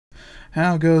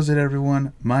How goes it,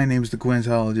 everyone? My name's the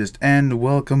Quintologist, and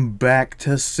welcome back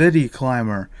to City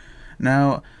Climber.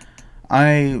 Now,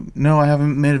 I know I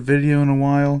haven't made a video in a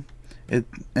while. It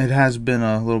has been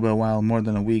a little bit of a while, more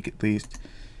than a week at least.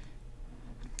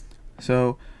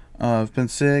 So, I've been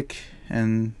sick,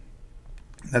 and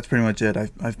that's pretty much it.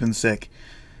 I've been sick,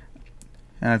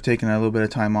 and I've taken a little bit of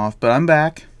time off, but I'm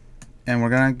back, and we're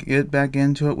gonna get back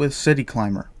into it with City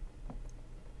Climber.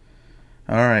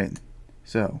 Alright,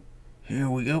 so here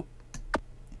we go.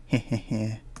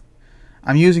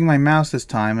 I'm using my mouse this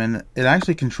time, and it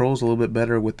actually controls a little bit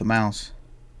better with the mouse.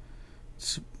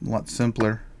 It's a lot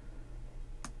simpler.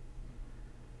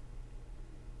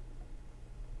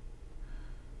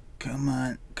 Come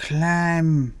on,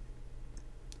 climb.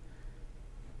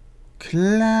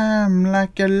 Climb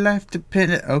like your life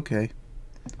depended. Okay.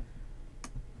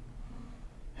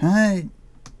 Hi.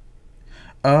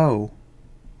 Oh.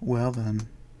 Well then.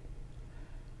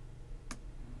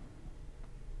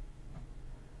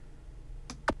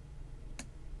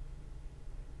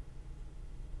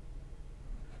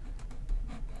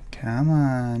 Come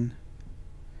on.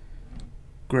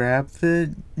 Grab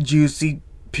the juicy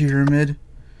pyramid.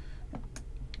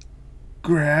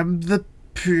 Grab the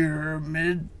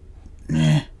pyramid.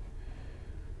 Oh,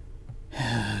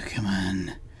 come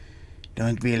on.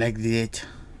 Don't be like that.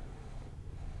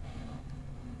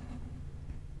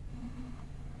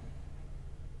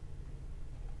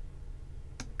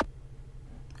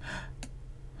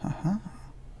 Ha ha.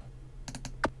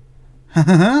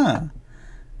 Ha.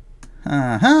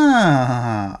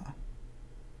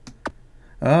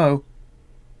 Oh.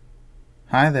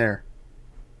 Hi there.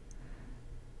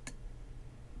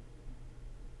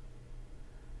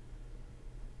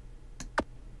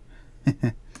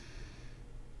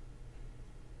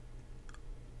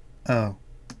 Oh.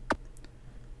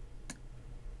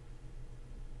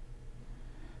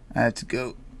 I have to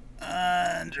go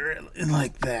under it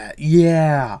like that.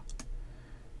 Yeah.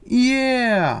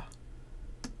 Yeah.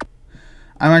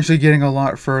 I'm actually getting a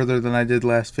lot further than I did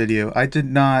last video. I did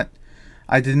not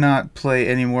play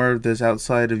any more of this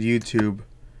outside of YouTube.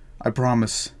 I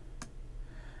promise.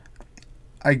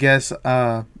 I guess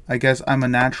I'm a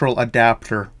natural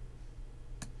adapter.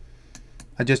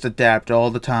 I just adapt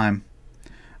all the time.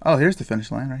 Oh, here's the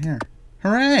finish line right here.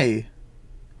 Hooray!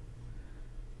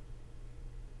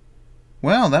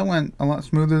 Well, that went a lot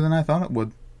smoother than I thought it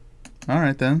would.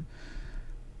 Alright then.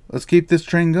 Let's keep this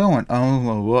train going.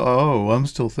 Oh, I'm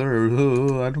still third.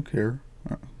 Oh, I don't care.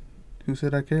 Who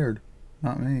said I cared?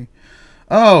 Not me.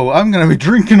 Oh, I'm gonna be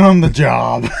drinking on the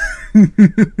job.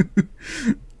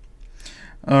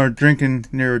 Or drinking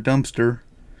near a dumpster.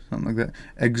 Something like that.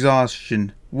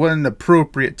 Exhaustion. What an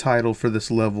appropriate title for this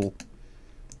level.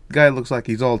 The guy looks like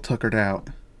he's all tuckered out.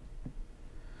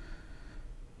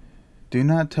 Do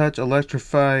not touch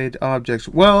electrified objects.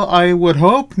 Well, I would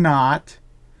hope not.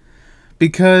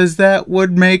 Because that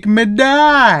would make me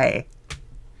die.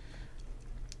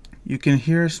 You can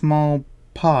hear a small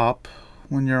pop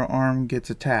when your arm gets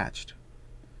attached.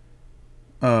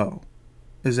 Oh,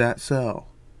 is that so?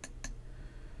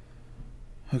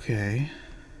 Okay.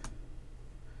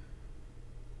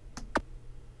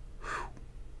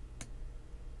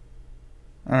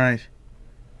 Alright.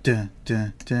 Dun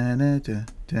dun dun dun dun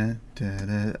dun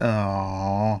dun.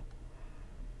 Aww.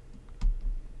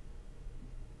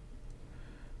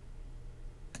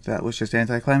 That was just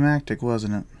anticlimactic,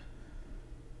 wasn't it?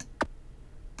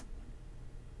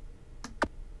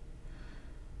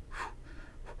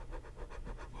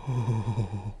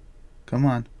 Oh, come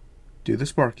on. Do the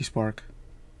sparky spark.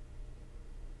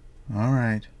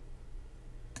 Alright.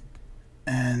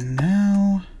 And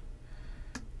now...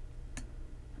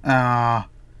 I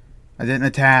didn't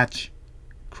attach.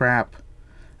 Crap.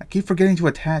 I keep forgetting to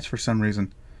attach for some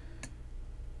reason.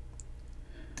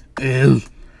 Ew.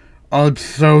 I'm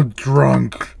so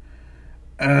drunk.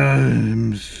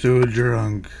 I'm so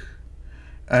drunk.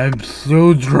 I'm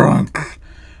so drunk.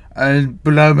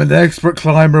 But I'm an expert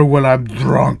climber when I'm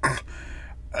drunk.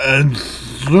 I'm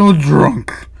so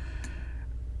drunk.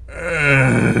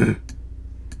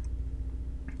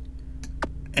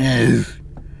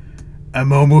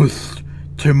 I'm almost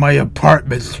to my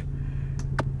apartment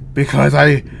because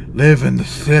I live in the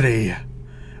city.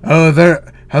 Oh,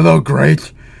 there. Hello,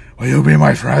 great. Will you be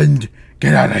my friend?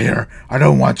 Get out of here. I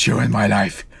don't want you in my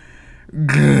life.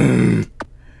 Grr.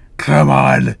 Come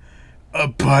on.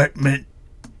 Apartment.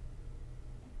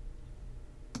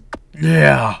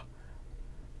 Yeah.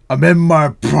 I'm in my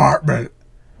apartment.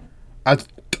 I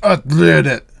did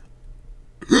it.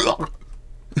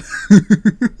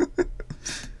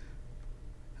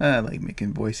 I like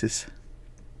making voices.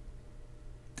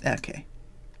 Okay.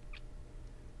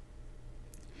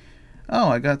 Oh,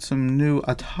 I got some new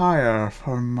attire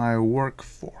for my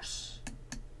workforce.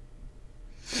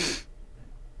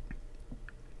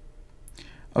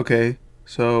 Okay,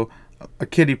 so a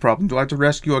kitty problem. Do I have to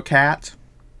rescue a cat?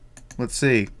 Let's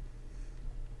see.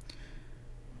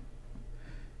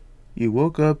 You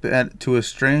woke up to a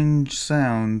strange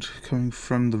sound coming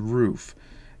from the roof.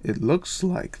 It looks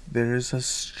like there's a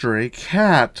stray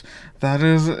cat that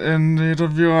is in need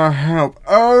of your help.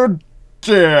 Oh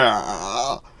dear!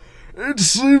 It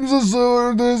seems as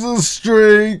though there's a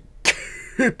stray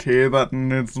kitty that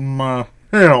needs my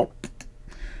help.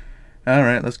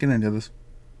 Alright, let's get into this.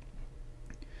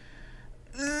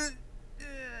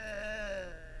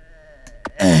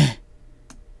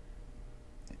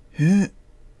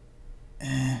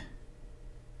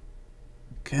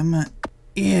 Come on.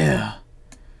 Yeah.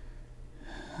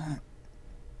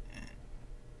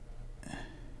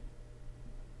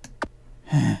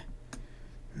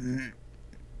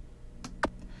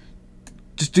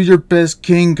 Just do your best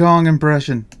King Kong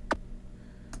impression.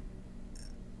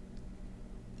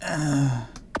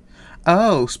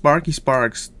 Oh, Sparky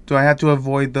Sparks. Do I have to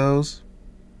avoid those?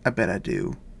 I bet I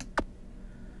do.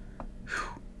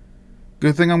 Whew.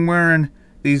 Good thing I'm wearing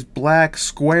these black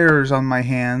squares on my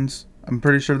hands. I'm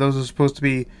pretty sure those are supposed to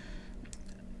be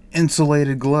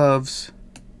insulated gloves.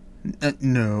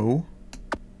 No.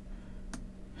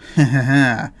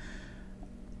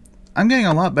 I'm getting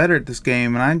a lot better at this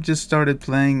game, and I just started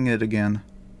playing it again.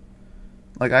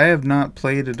 Like, I have not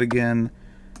played it again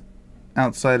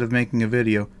outside of making a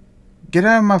video. Get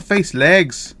out of my face,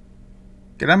 legs!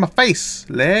 Get out of my face,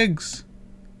 legs!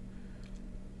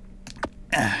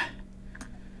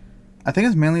 I think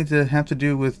it's mainly to have to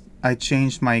do with I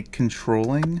changed my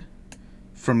controlling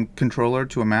from controller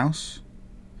to a mouse.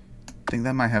 I think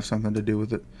that might have something to do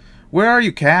with it. Where are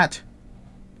you, cat?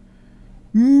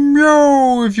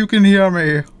 Meow, if you can hear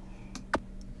me.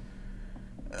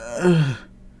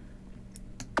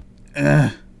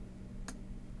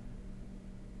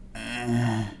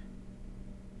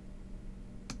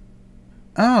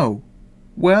 Oh,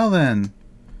 well then.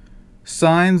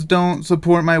 Signs don't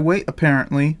support my weight,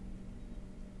 apparently.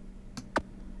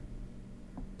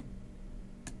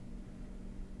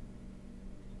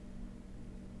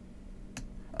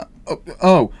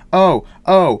 Oh,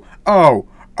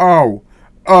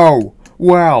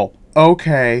 well,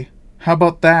 okay. How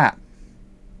about that?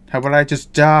 How about I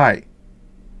just die?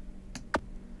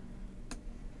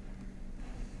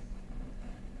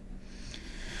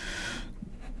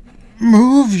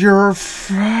 Move your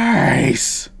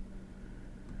face.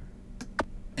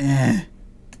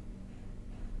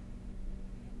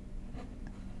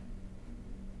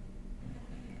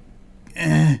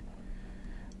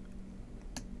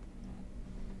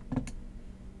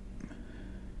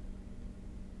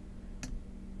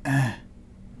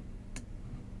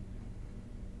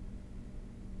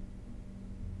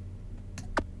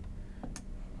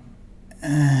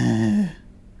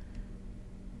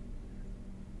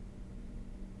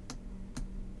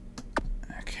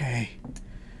 Okay.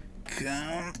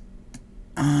 Come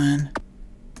on.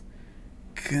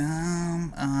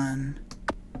 Come on.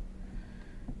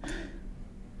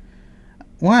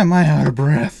 Why am I out of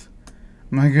breath?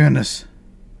 My goodness.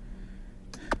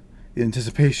 The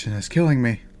anticipation is killing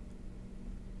me.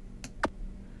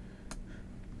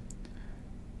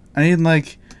 I need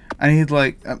like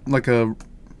a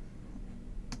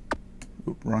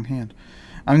wrong hand.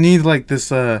 I need like this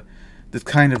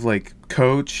kind of like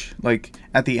coach, like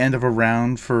at the end of a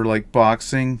round for like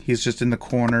boxing. He's just in the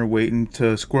corner waiting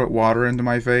to squirt water into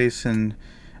my face and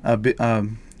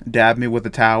dab me with a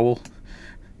towel.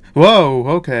 Whoa,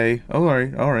 okay.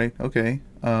 Alright, okay.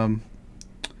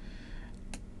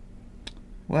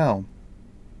 Well,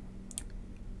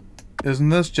 isn't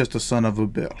this just a son of a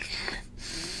bitch?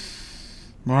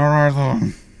 Alright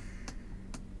then.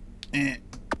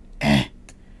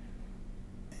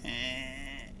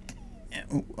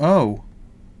 Oh.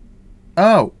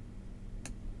 Oh.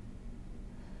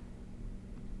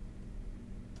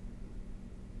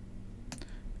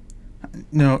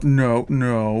 No.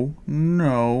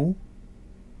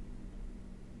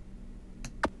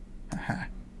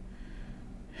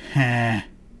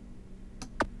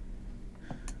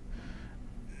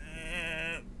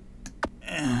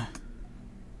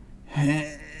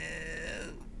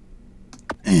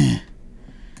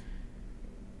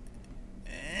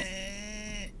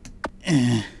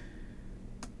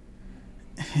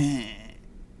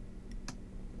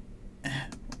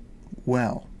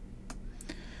 Well.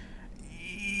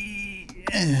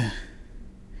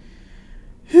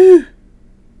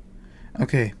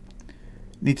 Okay.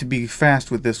 Need to be fast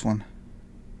with this one.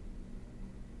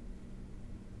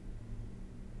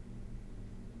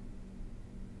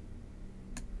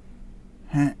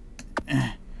 Ha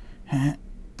ha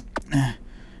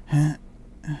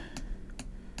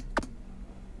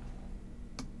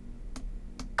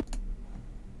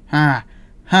ha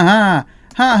ha ha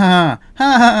ha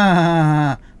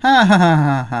ha ha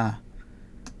ha ha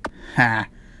ha.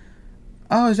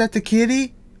 Oh, is that the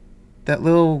kitty? That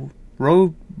little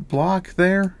roadblock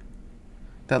there?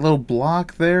 That little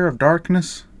block there of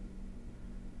darkness?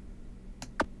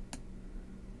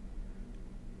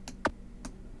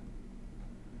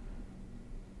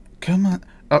 Come on.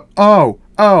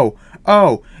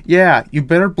 Oh, yeah, you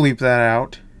better bleep that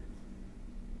out.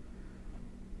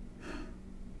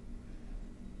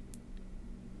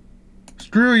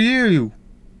 Screw you,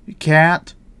 you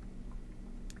cat.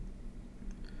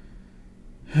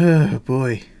 Oh,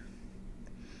 boy.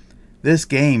 This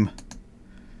game.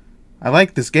 I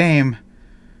like this game,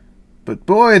 but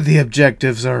boy, the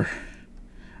objectives are...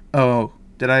 Oh,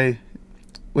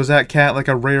 was that cat like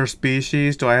a rare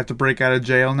species? Do I have to break out of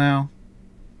jail now?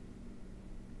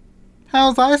 How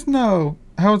was I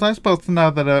supposed to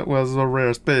know that it was a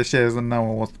rare species and no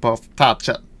one was supposed to touch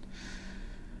it?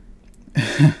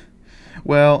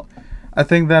 Well, I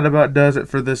think that about does it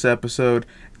for this episode.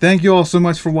 Thank you all so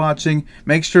much for watching.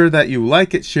 Make sure that you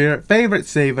like it, share it, favorite,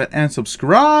 save it, and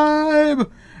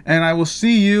subscribe. And I will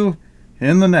see you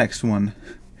in the next one.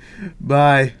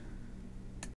 Bye.